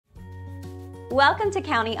Welcome to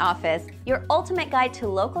County Office, your ultimate guide to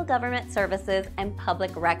local government services and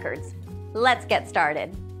public records. Let's get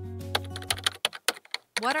started.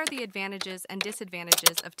 What are the advantages and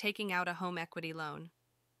disadvantages of taking out a home equity loan?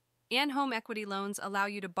 Home equity loans allow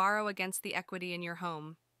you to borrow against the equity in your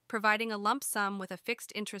home, providing a lump sum with a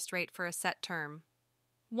fixed interest rate for a set term.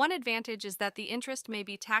 One advantage is that the interest may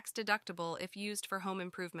be tax deductible if used for home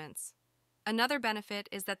improvements. Another benefit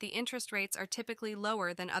is that the interest rates are typically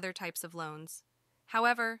lower than other types of loans.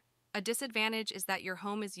 However, a disadvantage is that your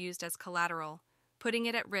home is used as collateral, putting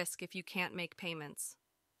it at risk if you can't make payments.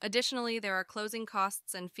 Additionally, there are closing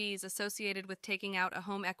costs and fees associated with taking out a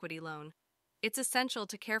home equity loan. It's essential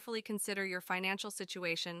to carefully consider your financial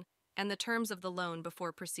situation and the terms of the loan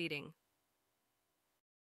before proceeding.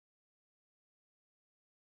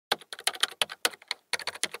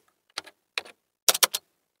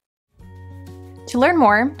 To learn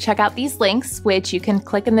more, check out these links, which you can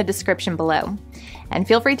click in the description below. And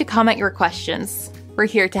feel free to comment your questions. We're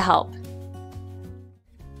here to help.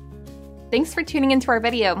 Thanks for tuning into our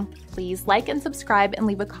video. Please like and subscribe and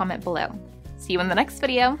leave a comment below. See you in the next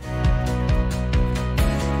video.